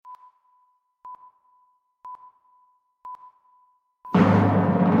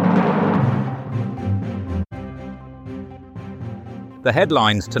The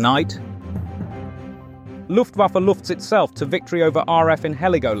headlines tonight. Luftwaffe lufts itself to victory over RF in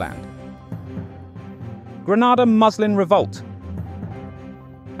Heligoland. Grenada Muslim revolt.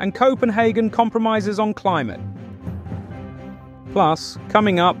 And Copenhagen compromises on climate. Plus,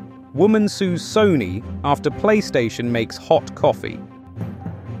 coming up, woman sues Sony after PlayStation makes hot coffee.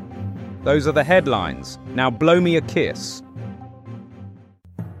 Those are the headlines. Now blow me a kiss.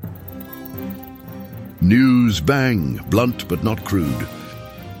 Newsbang, blunt but not crude.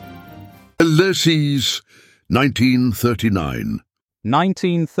 Ulysses, 1939.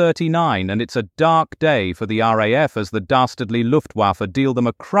 1939, and it's a dark day for the RAF as the dastardly Luftwaffe deal them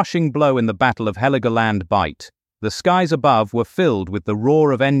a crushing blow in the Battle of Heligoland Bight. The skies above were filled with the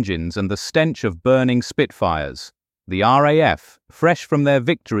roar of engines and the stench of burning Spitfires. The RAF, fresh from their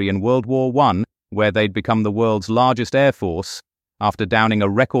victory in World War I, where they'd become the world's largest air force, after downing a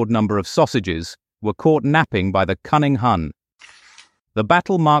record number of sausages, were caught napping by the cunning Hun. The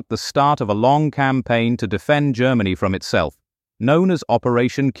battle marked the start of a long campaign to defend Germany from itself, known as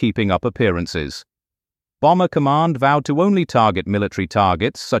Operation Keeping Up Appearances. Bomber Command vowed to only target military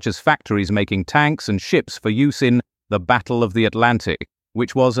targets, such as factories making tanks and ships for use in the Battle of the Atlantic,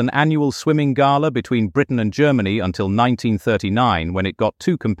 which was an annual swimming gala between Britain and Germany until 1939, when it got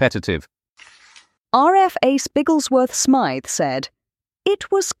too competitive. RF ace Bigglesworth Smythe said,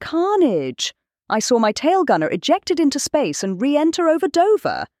 "It was carnage. I saw my tail gunner ejected into space and re-enter over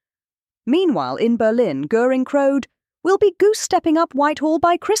Dover." Meanwhile, in Berlin, Goering crowed, "We'll be goose-stepping up Whitehall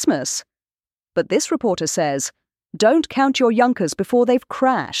by Christmas." But this reporter says, "Don't count your Junkers before they've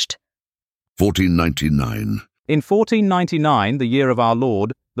crashed." 1499. In 1499, the year of our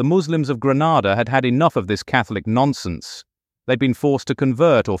Lord, the Muslims of Granada had had enough of this Catholic nonsense. They'd been forced to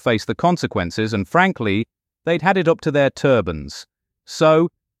convert or face the consequences, and frankly, they'd had it up to their turbans. So,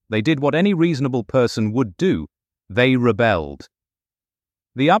 they did what any reasonable person would do. They rebelled.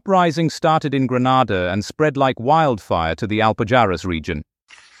 The uprising started in Granada and spread like wildfire to the Alpujarras region.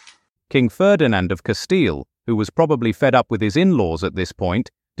 King Ferdinand of Castile, who was probably fed up with his in-laws at this point,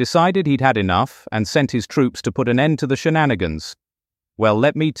 decided he'd had enough and sent his troops to put an end to the shenanigans. Well,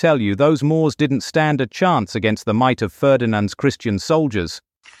 let me tell you, those Moors didn't stand a chance against the might of Ferdinand's Christian soldiers.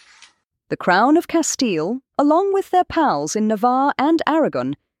 The Crown of Castile, along with their pals in Navarre and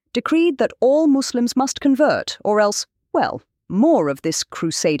Aragon, decreed that all Muslims must convert, or else, well, more of this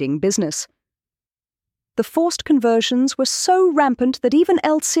crusading business. The forced conversions were so rampant that even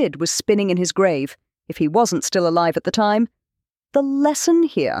El Cid was spinning in his grave, if he wasn't still alive at the time. The lesson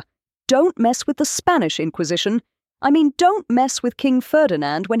here: don't mess with the Spanish Inquisition. I mean, don't mess with King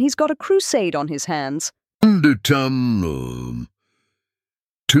Ferdinand when he's got a crusade on his hands.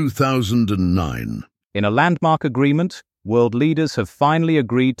 2009. In a landmark agreement, world leaders have finally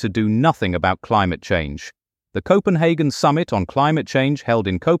agreed to do nothing about climate change. The Copenhagen Summit on Climate Change, held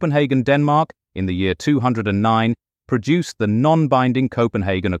in Copenhagen, Denmark, in the year 209, produced the non-binding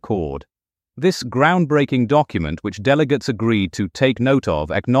Copenhagen Accord. This groundbreaking document, which delegates agreed to take note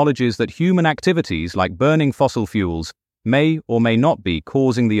of, acknowledges that human activities like burning fossil fuels may or may not be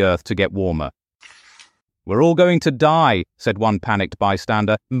causing the Earth to get warmer. "We're all going to die," said one panicked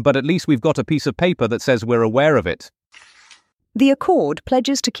bystander, "but at least we've got a piece of paper that says we're aware of it." The Accord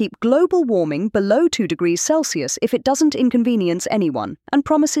pledges to keep global warming below 2 degrees Celsius if it doesn't inconvenience anyone, and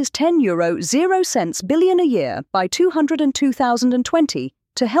promises €10.0 billion a year by 2020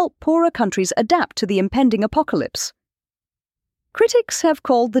 to help poorer countries adapt to the impending apocalypse. Critics have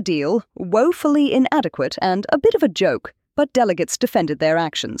called the deal woefully inadequate and a bit of a joke, but delegates defended their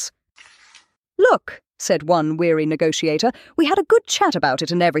actions. "Look," said one weary negotiator, "we had a good chat about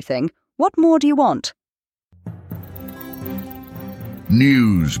it and everything. What more do you want?"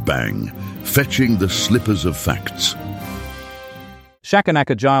 Newsbang, fetching the slippers of facts.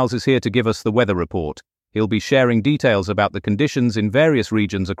 Shakanaka Giles is here to give us the weather report. He'll be sharing details about the conditions in various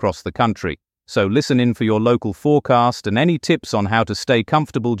regions across the country. So listen in for your local forecast and any tips on how to stay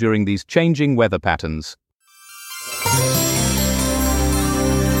comfortable during these changing weather patterns.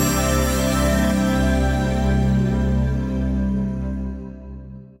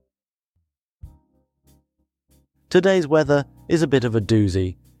 Today's weather is a bit of a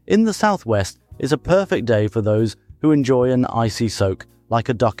doozy. In the southwest is a perfect day for those who enjoy an icy soak like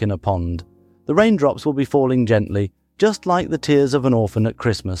a duck in a pond. The raindrops will be falling gently, just like the tears of an orphan at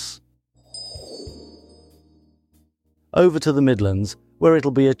Christmas. Over to the Midlands, where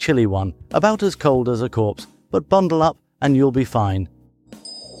it'll be a chilly one, about as cold as a corpse, but bundle up and you'll be fine.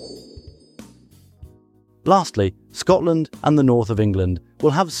 Lastly, Scotland and the north of England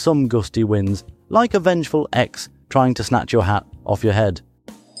will have some gusty winds, like a vengeful ex trying to snatch your hat off your head.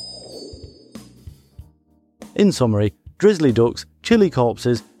 In summary, drizzly ducks chilly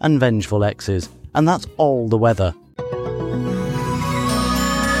corpses and vengeful exes. And that's all the weather.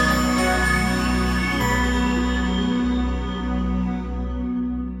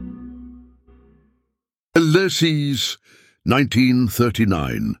 Ulysses,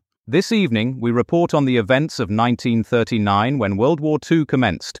 1939. This evening, we report on the events of 1939 when World War II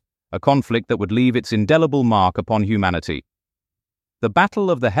commenced, a conflict that would leave its indelible mark upon humanity. The Battle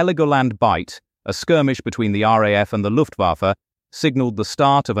of the Heligoland Bight, a skirmish between the RAF and the Luftwaffe, signalled the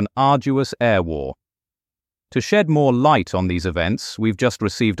start of an arduous air war. To shed more light on these events, we've just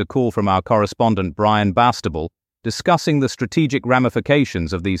received a call from our correspondent Brian Bastable, discussing the strategic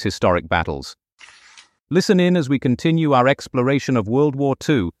ramifications of these historic battles. Listen in as we continue our exploration of World War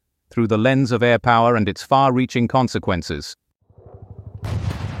II through the lens of air power and its far-reaching consequences.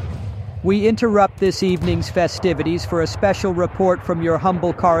 We interrupt this evening's festivities for a special report from your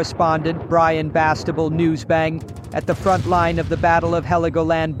humble correspondent, Brian Bastable, Newsbang, at the front line of the Battle of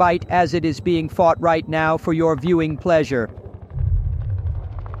Heligoland Bight as it is being fought right now for your viewing pleasure.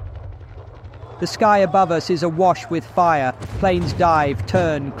 The sky above us is awash with fire. Planes dive,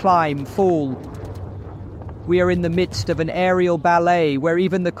 turn, climb, fall. We are in the midst of an aerial ballet where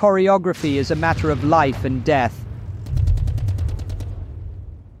even the choreography is a matter of life and death.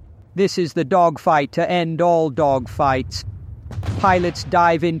 This is the dogfight to end all dogfights. Pilots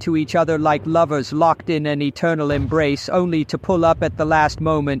dive into each other like lovers locked in an eternal embrace, only to pull up at the last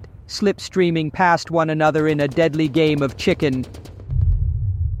moment, slipstreaming past one another in a deadly game of chicken.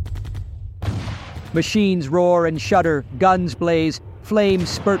 Machines roar and shudder, guns blaze, flames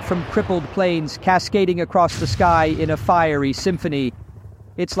spurt from crippled planes, cascading across the sky in a fiery symphony.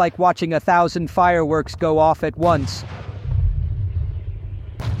 It's like watching 1,000 fireworks go off at once.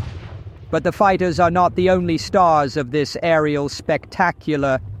 But the fighters are not the only stars of this aerial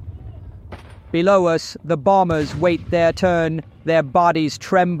spectacular. Below us, the bombers wait their turn, their bodies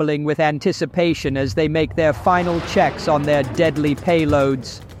trembling with anticipation as they make their final checks on their deadly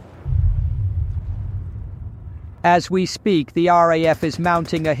payloads. As we speak, the RAF is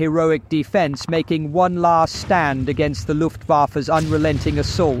mounting a heroic defense, making one last stand against the Luftwaffe's unrelenting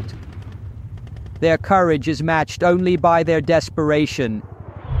assault. Their courage is matched only by their desperation.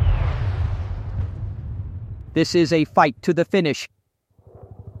 This is a fight to the finish.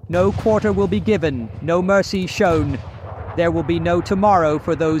 No quarter will be given, no mercy shown. There will be no tomorrow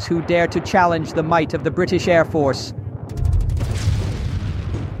for those who dare to challenge the might of the British Air Force.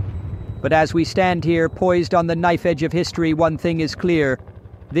 But as we stand here, poised on the knife edge of history, one thing is clear.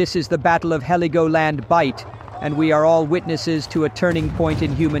 This is the Battle of Heligoland Bight, and we are all witnesses to a turning point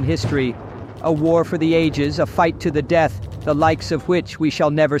in human history. A war for the ages, a fight to the death, the likes of which we shall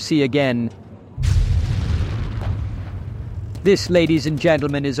never see again. This, ladies and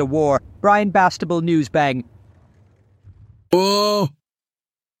gentlemen, is a war. Brian Bastable, Newsbang. Oh!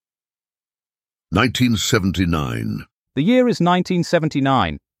 1979. The year is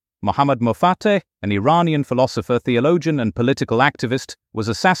 1979. Mohammad Mossadegh, an Iranian philosopher, theologian and political activist, was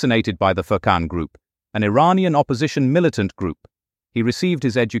assassinated by the Furqan Group, an Iranian opposition militant group. He received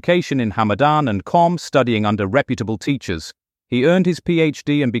his education in Hamadan and Qom, studying under reputable teachers. He earned his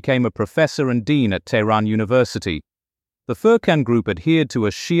PhD and became a professor and dean at Tehran University. The Furqan Group adhered to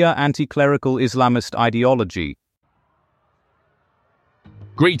a Shia anti-clerical Islamist ideology.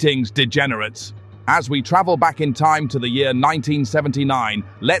 Greetings, degenerates. As we travel back in time to the year 1979,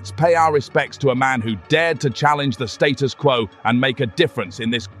 let's pay our respects to a man who dared to challenge the status quo and make a difference in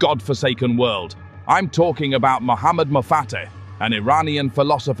this godforsaken world. I'm talking about Mohammad Mossadegh, an Iranian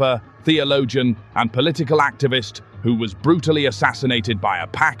philosopher, theologian, and political activist who was brutally assassinated by a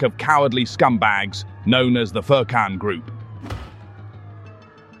pack of cowardly scumbags known as the Furqan Group.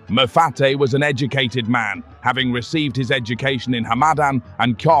 Mossadegh was an educated man, having received his education in Hamadan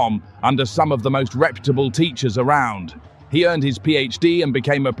and Qom under some of the most reputable teachers around. He earned his PhD and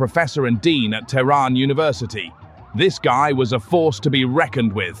became a professor and dean at Tehran University. This guy was a force to be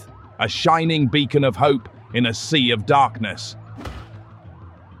reckoned with, a shining beacon of hope in a sea of darkness.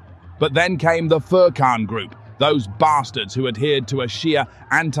 But then came the Furqan Group, those bastards who adhered to a Shia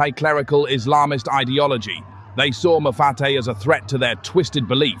anti-clerical Islamist ideology. They saw Mossadegh as a threat to their twisted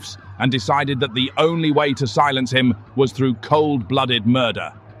beliefs and decided that the only way to silence him was through cold-blooded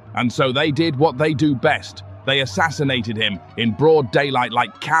murder. And so they did what they do best. They assassinated him in broad daylight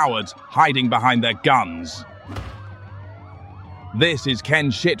like cowards hiding behind their guns. This is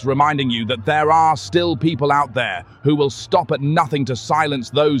Ken Shit reminding you that there are still people out there who will stop at nothing to silence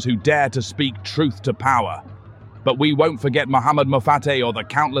those who dare to speak truth to power. But we won't forget Mohammad Mossadegh or the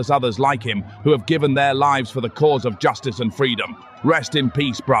countless others like him who have given their lives for the cause of justice and freedom. Rest in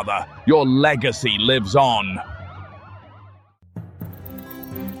peace, brother. Your legacy lives on.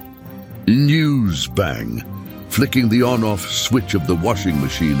 Newsbang, flicking the on-off switch of the washing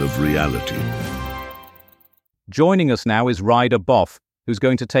machine of reality. Joining us now is Ryder Boff, who's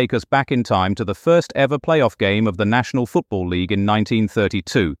going to take us back in time to the first ever playoff game of the National Football League in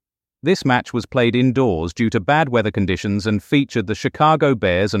 1932. This match was played indoors due to bad weather conditions and featured the Chicago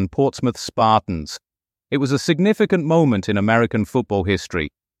Bears and Portsmouth Spartans. It was a significant moment in American football history,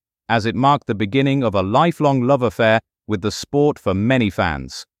 as it marked the beginning of a lifelong love affair with the sport for many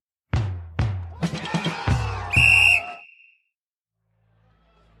fans.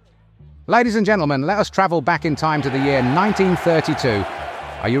 Ladies and gentlemen, let us travel back in time to the year 1932.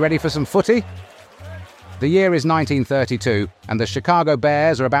 Are you ready for some footy? The year is 1932, and the Chicago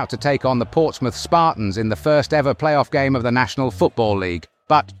Bears are about to take on the Portsmouth Spartans in the first ever playoff game of the National Football League.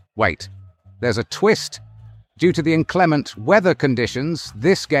 But wait, there's a twist. Due to the inclement weather conditions,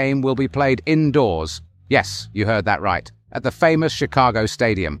 this game will be played indoors. Yes, you heard that right, at the famous Chicago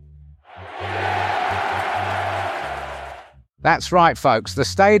Stadium. That's right, folks. The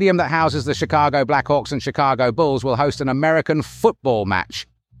stadium that houses the Chicago Blackhawks and Chicago Bulls will host an American football match.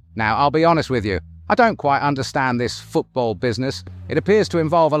 Now, I'll be honest with you, I don't quite understand this football business. It appears to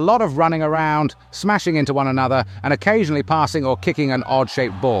involve a lot of running around, smashing into one another, and occasionally passing or kicking an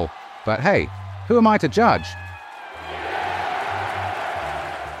odd-shaped ball. But hey, who am I to judge?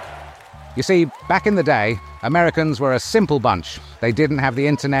 You see, back in the day, Americans were a simple bunch. They didn't have the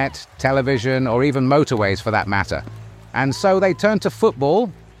internet, television, or even motorways for that matter. And so they turned to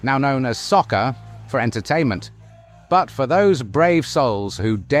football, now known as soccer, for entertainment. But for those brave souls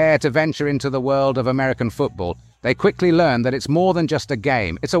who dare to venture into the world of American football, they quickly learn that it's more than just a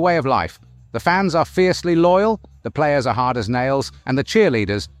game, it's a way of life. The fans are fiercely loyal, the players are hard as nails, and the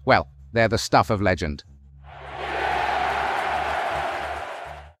cheerleaders, well, they're the stuff of legend.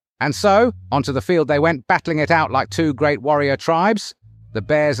 And so, onto the field they went, battling it out like two great warrior tribes, the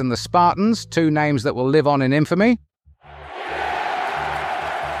Bears and the Spartans, two names that will live on in infamy.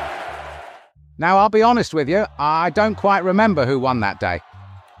 Now, I'll be honest with you, I don't quite remember who won that day.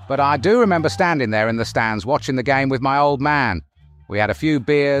 But I do remember standing there in the stands watching the game with my old man. We had a few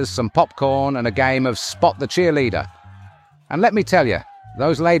beers, some popcorn, and a game of Spot the Cheerleader. And let me tell you,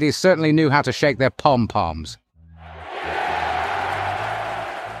 those ladies certainly knew how to shake their pom-poms.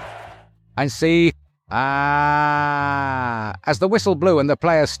 And see, as the whistle blew and the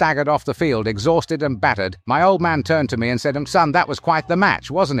players staggered off the field, exhausted and battered, my old man turned to me and said, "Son, that was quite the match,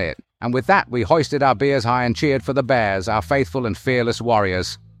 wasn't it?" And with that, we hoisted our beers high and cheered for the Bears, our faithful and fearless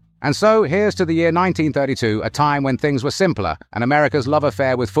warriors. And so, here's to the year 1932, a time when things were simpler, and America's love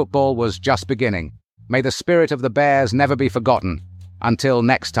affair with football was just beginning. May the spirit of the Bears never be forgotten. Until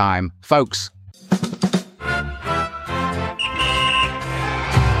next time, folks.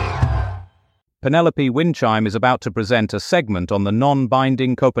 Penelope Windchime is about to present a segment on the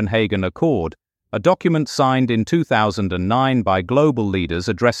non-binding Copenhagen Accord, a document signed in 2009 by global leaders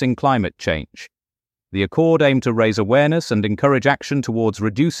addressing climate change. The accord aimed to raise awareness and encourage action towards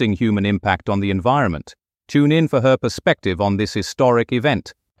reducing human impact on the environment. Tune in for her perspective on this historic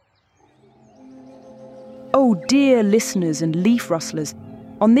event. Oh dear listeners and leaf rustlers,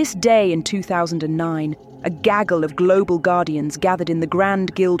 on this day in 2009, a gaggle of global guardians gathered in the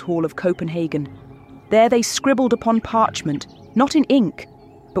Grand Guildhall of Copenhagen. There they scribbled upon parchment, not in ink,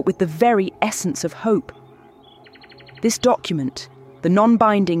 but with the very essence of hope. This document, the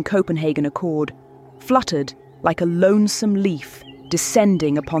non-binding Copenhagen Accord, fluttered like a lonesome leaf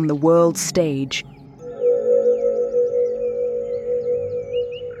descending upon the world's stage.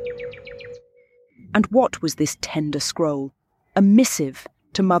 And what was this tender scroll? A missive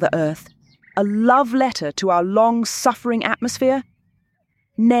to Mother Earth? A love letter to our long-suffering atmosphere?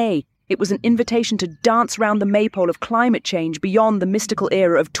 Nay, it was an invitation to dance round the maypole of climate change beyond the mystical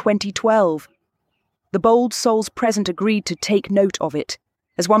era of 2012. The bold souls present agreed to take note of it,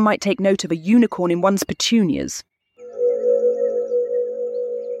 as one might take note of a unicorn in one's petunias.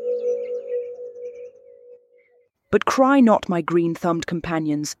 But cry not, my green-thumbed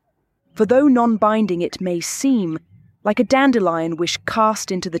companions, for though non-binding it may seem, like a dandelion wish cast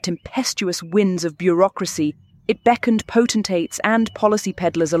into the tempestuous winds of bureaucracy, it beckoned potentates and policy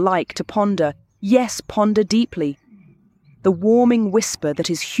peddlers alike to ponder, yes, ponder deeply, the warming whisper that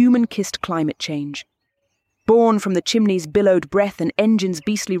is human-kissed climate change. Born from the chimney's billowed breath and engines'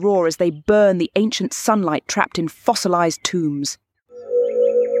 beastly roar as they burn the ancient sunlight trapped in fossilized tombs.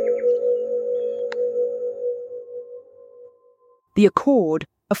 The Accord,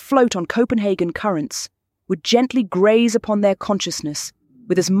 afloat on Copenhagen currents, would gently graze upon their consciousness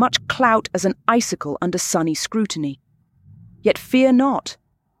with as much clout as an icicle under sunny scrutiny. Yet fear not.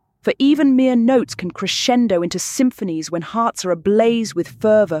 For even mere notes can crescendo into symphonies when hearts are ablaze with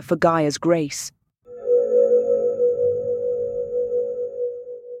fervour for Gaia's grace.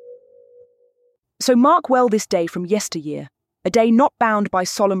 So mark well this day from yesteryear, a day not bound by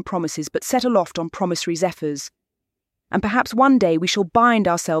solemn promises but set aloft on promissory zephyrs. And perhaps one day we shall bind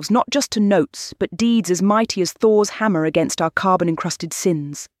ourselves not just to notes, but deeds as mighty as Thor's hammer against our carbon-encrusted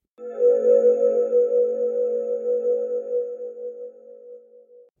sins.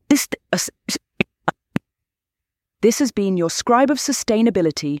 This has been your scribe of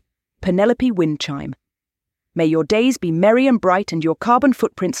sustainability, Penelope Windchime. May your days be merry and bright and your carbon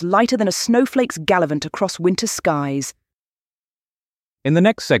footprints lighter than a snowflake's gallivant across winter skies. In the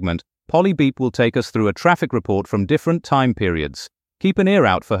next segment, Polly Beep will take us through a traffic report from different time periods. Keep an ear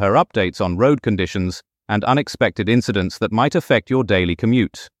out for her updates on road conditions and unexpected incidents that might affect your daily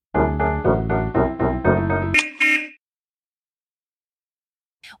commute.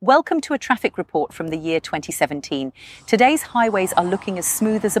 Welcome to a traffic report from the year 2017. Today's highways are looking as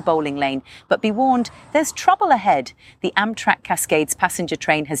smooth as a bowling lane, but be warned, there's trouble ahead. The Amtrak Cascades passenger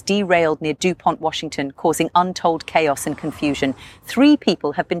train has derailed near DuPont, Washington, causing untold chaos and confusion. 3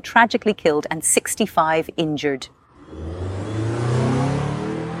 people have been tragically killed and 65 injured.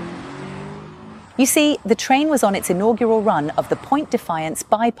 You see, the train was on its inaugural run of the Point Defiance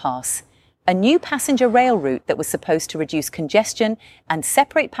bypass, a new passenger rail route that was supposed to reduce congestion and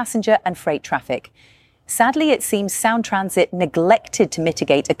separate passenger and freight traffic. Sadly, it seems Sound Transit neglected to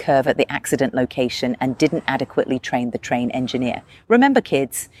mitigate a curve at the accident location and didn't adequately train the train engineer. Remember,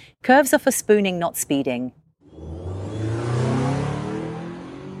 kids, curves are for spooning, not speeding.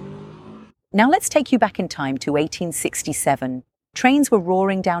 Now let's take you back in time to 1867. Trains were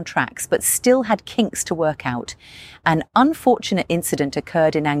roaring down tracks, but still had kinks to work out. An unfortunate incident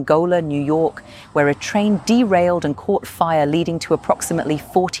occurred in Angola, New York, where a train derailed and caught fire, leading to approximately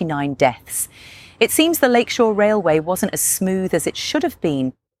 49 deaths. It seems the Lakeshore Railway wasn't as smooth as it should have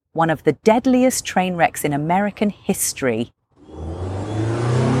been, one of the deadliest train wrecks in American history.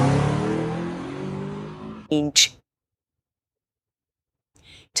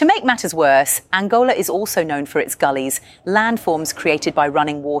 To make matters worse, Angola is also known for its gullies, landforms created by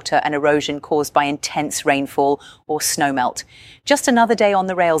running water and erosion caused by intense rainfall or snowmelt. Just another day on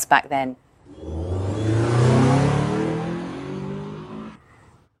the rails back then.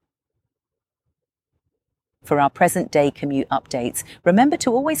 For our present-day commute updates, remember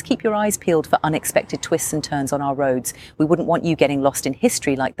to always keep your eyes peeled for unexpected twists and turns on our roads. We wouldn't want you getting lost in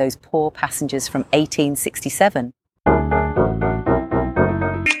history like those poor passengers from 1867.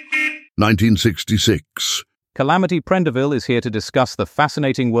 1966. Calamity Prendeville is here to discuss the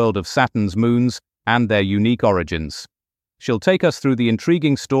fascinating world of Saturn's moons and their unique origins. She'll take us through the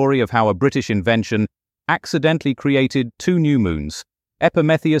intriguing story of how a British invention accidentally created 2 new moons,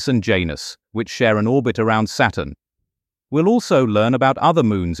 Epimetheus and Janus, which share an orbit around Saturn. We'll also learn about other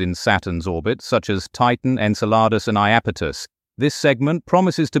moons in Saturn's orbit, such as Titan, Enceladus and Iapetus. This segment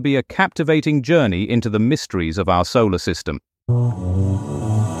promises to be a captivating journey into the mysteries of our solar system.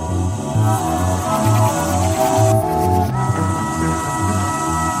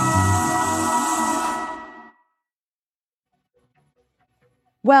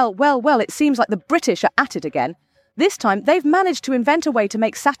 Well, it seems like the British are at it again. This time, they've managed to invent a way to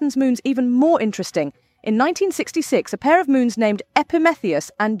make Saturn's moons even more interesting. In 1966, a pair of moons named Epimetheus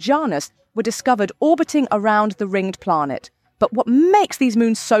and Janus were discovered orbiting around the ringed planet. But what makes these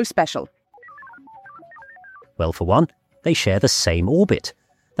moons so special? Well, for one, they share the same orbit.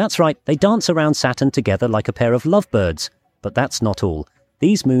 That's right, they dance around Saturn together like a pair of lovebirds. But that's not all.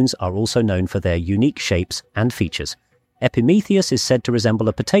 These moons are also known for their unique shapes and features. Epimetheus is said to resemble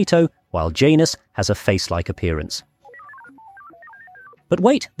a potato, while Janus has a face-like appearance. But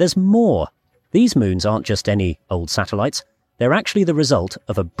wait, there's more. These moons aren't just any old satellites. They're actually the result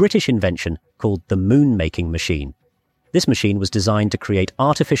of a British invention called the moon-making machine. This machine was designed to create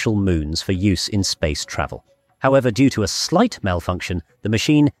artificial moons for use in space travel. However, due to a slight malfunction, the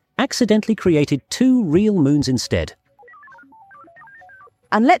machine accidentally created 2 real moons instead.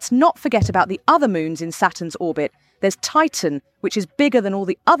 And let's not forget about the other moons in Saturn's orbit. There's Titan, which is bigger than all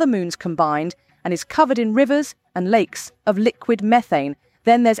the other moons combined and is covered in rivers and lakes of liquid methane.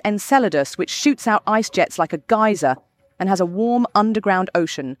 Then there's Enceladus, which shoots out ice jets like a geyser and has a warm underground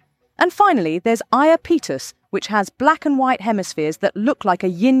ocean. And finally, there's Iapetus, which has black and white hemispheres that look like a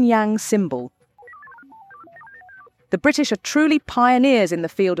yin-yang symbol. The British are truly pioneers in the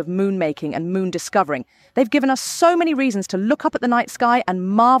field of moon making and moon discovering. They've given us so many reasons to look up at the night sky and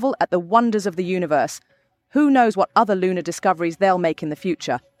marvel at the wonders of the universe. Who knows what other lunar discoveries they'll make in the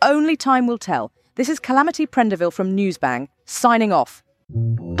future? Only time will tell. This is Calamity Prendeville from Newsbang, signing off.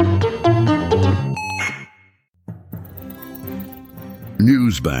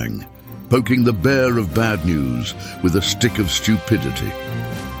 Newsbang, poking the bear of bad news with a stick of stupidity.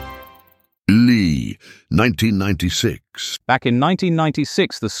 Lee, 1996. Back in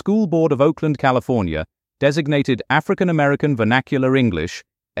 1996, the School Board of Oakland, California, designated African American Vernacular English,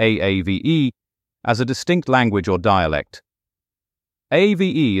 AAVE, as a distinct language or dialect.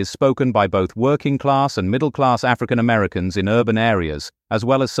 AAVE is spoken by both working-class and middle-class African Americans in urban areas, as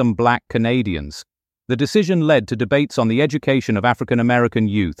well as some black Canadians. The decision led to debates on the education of African American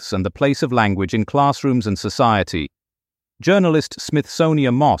youths and the place of language in classrooms and society. Journalist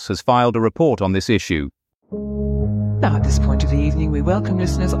Smithsonian Moss has filed a report on this issue. Now, at this point of the evening, we welcome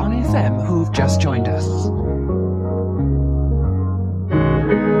listeners on FM who've just joined us.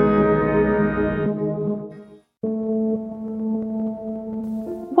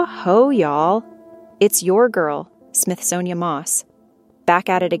 Whoa, y'all. It's your girl, Smithsonian Moss, back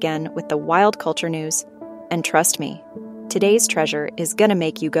at it again with the wild culture news. And trust me, today's treasure is gonna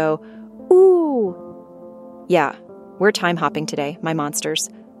make you go, ooh. Yeah, we're time hopping today, my monsters.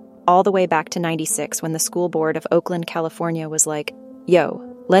 All the way back to 96 when the School Board of Oakland, California was like,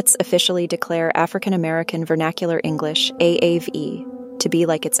 yo, let's officially declare African American Vernacular English, AAVE, to be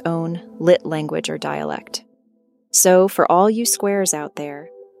like its own lit language or dialect. So for all you squares out there,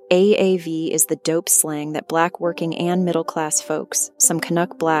 AAV is the dope slang that black working and middle-class folks, some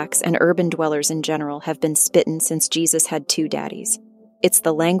Canuck blacks, and urban dwellers in general have been spittin' since Jesus had two daddies. It's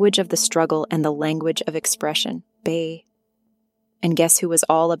the language of the struggle and the language of expression, bae. And guess who was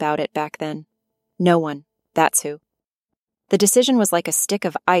all about it back then? No one. That's who. The decision was like a stick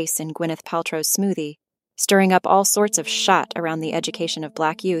of ice in Gwyneth Paltrow's smoothie, stirring up all sorts of shot around the education of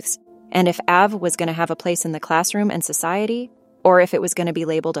black youths, and if AV was going to have a place in the classroom and society, or if it was going to be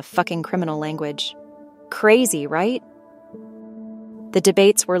labeled a fucking criminal language. Crazy, right? The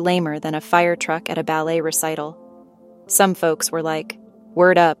debates were lamer than a fire truck at a ballet recital. Some folks were like,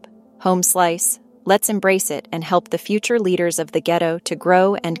 word up, home slice, let's embrace it and help the future leaders of the ghetto to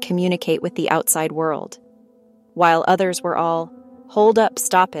grow and communicate with the outside world. While others were all, hold up,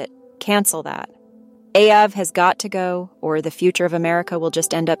 stop it, cancel that. AAV has got to go, or the future of America will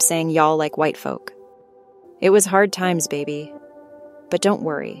just end up saying y'all like white folk. It was hard times, baby. But don't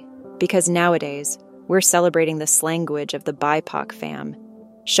worry, because nowadays, we're celebrating the slanguage of the BIPOC fam,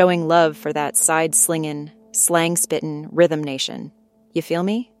 showing love for that side-slingin', slang-spittin' rhythm nation. You feel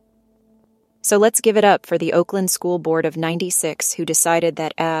me? So let's give it up for the Oakland School Board of 96 who decided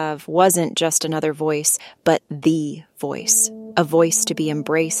that AV wasn't just another voice, but the voice. A voice to be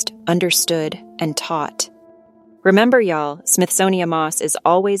embraced, understood, and taught. Remember, y'all, Smithsonian Moss is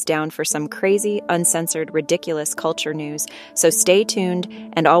always down for some crazy, uncensored, ridiculous culture news, so stay tuned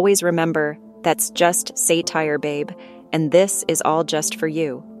and always remember that's just satire, babe, and this is all just for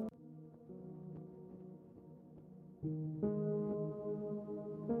you.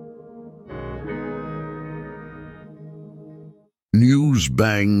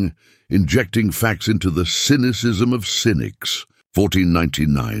 Newsbang, injecting facts into the cynicism of cynics.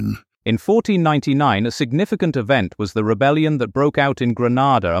 1499. In 1499, a significant event was the rebellion that broke out in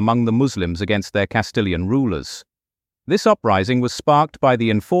Granada among the Muslims against their Castilian rulers. This uprising was sparked by the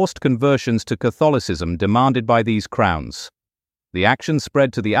enforced conversions to Catholicism demanded by these crowns. The action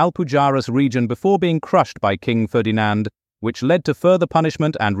spread to the Alpujarras region before being crushed by King Ferdinand, which led to further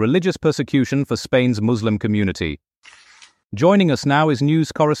punishment and religious persecution for Spain's Muslim community. Joining us now is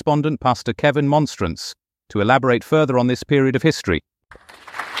news correspondent Pastor Kevin Monstrance to elaborate further on this period of history.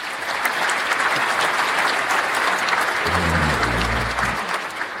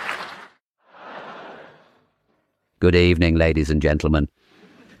 Good evening, ladies and gentlemen.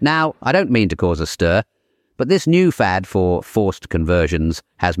 Now, I don't mean to cause a stir, but this new fad for forced conversions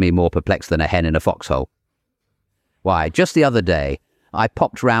has me more perplexed than a hen in a foxhole. Why, just the other day, I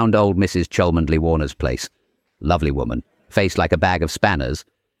popped round old Mrs. Cholmondeley Warner's place. Lovely woman, face like a bag of spanners,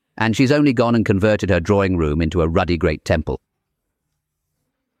 and she's only gone and converted her drawing room into a ruddy great temple.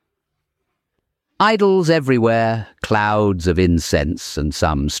 Idols everywhere, clouds of incense, and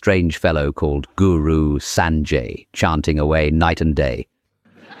some strange fellow called Guru Sanjay chanting away night and day.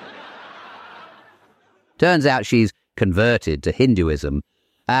 Turns out she's converted to Hinduism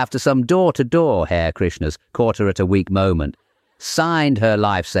after some door-to-door Hare Krishnas caught her at a weak moment, signed her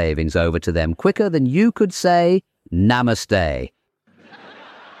life savings over to them quicker than you could say Namaste.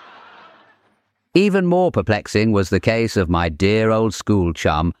 Even more perplexing was the case of my dear old school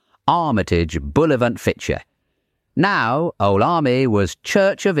chum, Armitage Bullivant Fitcher. Now, old Army was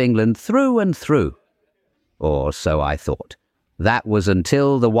Church of England through and through. Or so I thought. That was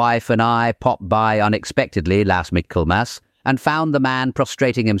until the wife and I popped by unexpectedly last Michaelmas and found the man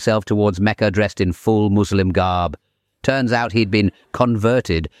prostrating himself towards Mecca dressed in full Muslim garb. Turns out he'd been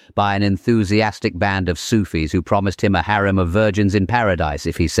converted by an enthusiastic band of Sufis who promised him a harem of virgins in paradise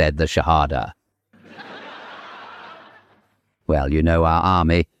if he said the Shahada. Well, you know our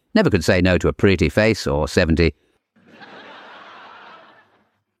army. Never could say no to a pretty face or 70.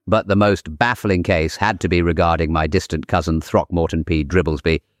 But the most baffling case had to be regarding my distant cousin Throckmorton P.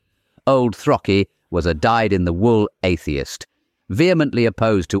 Dribblesby. Old Throcky was a dyed-in-the-wool atheist, vehemently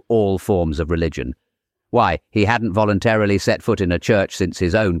opposed to all forms of religion. Why, he hadn't voluntarily set foot in a church since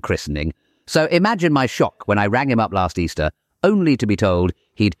his own christening. So imagine my shock when I rang him up last Easter, only to be told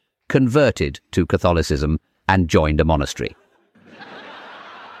he'd converted to Catholicism and joined a monastery.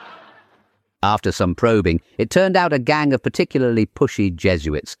 After some probing, it turned out a gang of particularly pushy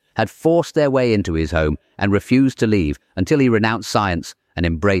Jesuits had forced their way into his home and refused to leave until he renounced science and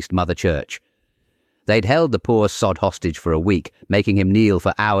embraced Mother Church. They'd held the poor sod hostage for a week, making him kneel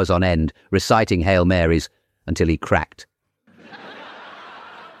for hours on end, reciting Hail Marys, until he cracked.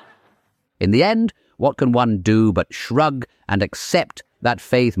 In the end, what can one do but shrug and accept that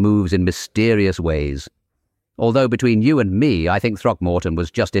faith moves in mysterious ways? Although between you and me, I think Throckmorton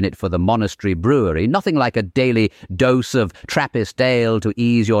was just in it for the monastery brewery, nothing like a daily dose of Trappist ale to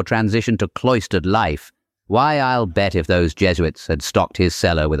ease your transition to cloistered life. Why, I'll bet if those Jesuits had stocked his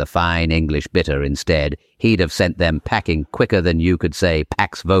cellar with a fine English bitter instead, he'd have sent them packing quicker than you could say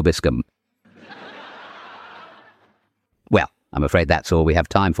Pax Vobiscum. Well, I'm afraid that's all we have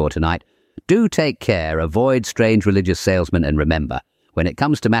time for tonight. Do take care, avoid strange religious salesmen, and remember, when it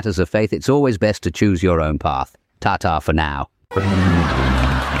comes to matters of faith, it's always best to choose your own path. Ta-ta for now.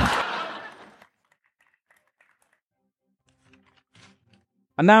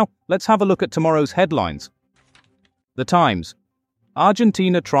 And now, let's have a look at tomorrow's headlines. The Times.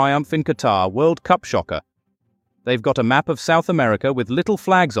 Argentina triumph in Qatar World Cup shocker. They've got a map of South America with little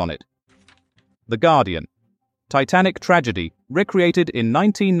flags on it. The Guardian. Titanic tragedy, recreated in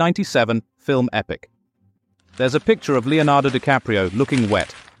 1997 film epic. There's a picture of Leonardo DiCaprio looking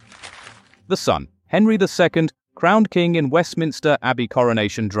wet. The Sun. Henry II, crowned king in Westminster Abbey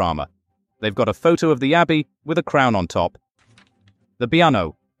coronation drama. They've got a photo of the Abbey with a crown on top. The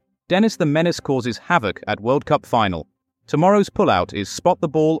Piano. Dennis the Menace causes havoc at World Cup final. Tomorrow's pullout is spot the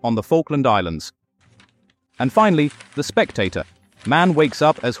ball on the Falkland Islands. And finally, The Spectator. Man wakes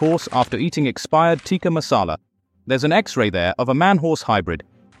up as horse after eating expired tikka masala. There's an X-ray there of a man-horse hybrid.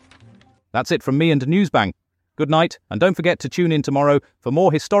 That's it from me and Newsbang. Good night, and don't forget to tune in tomorrow for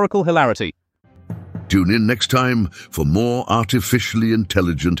more historical hilarity. Tune in next time for more artificially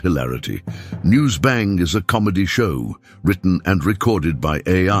intelligent hilarity. Newsbang is a comedy show written and recorded by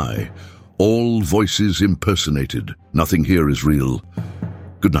AI. All voices impersonated. Nothing here is real.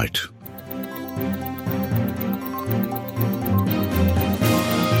 Good night.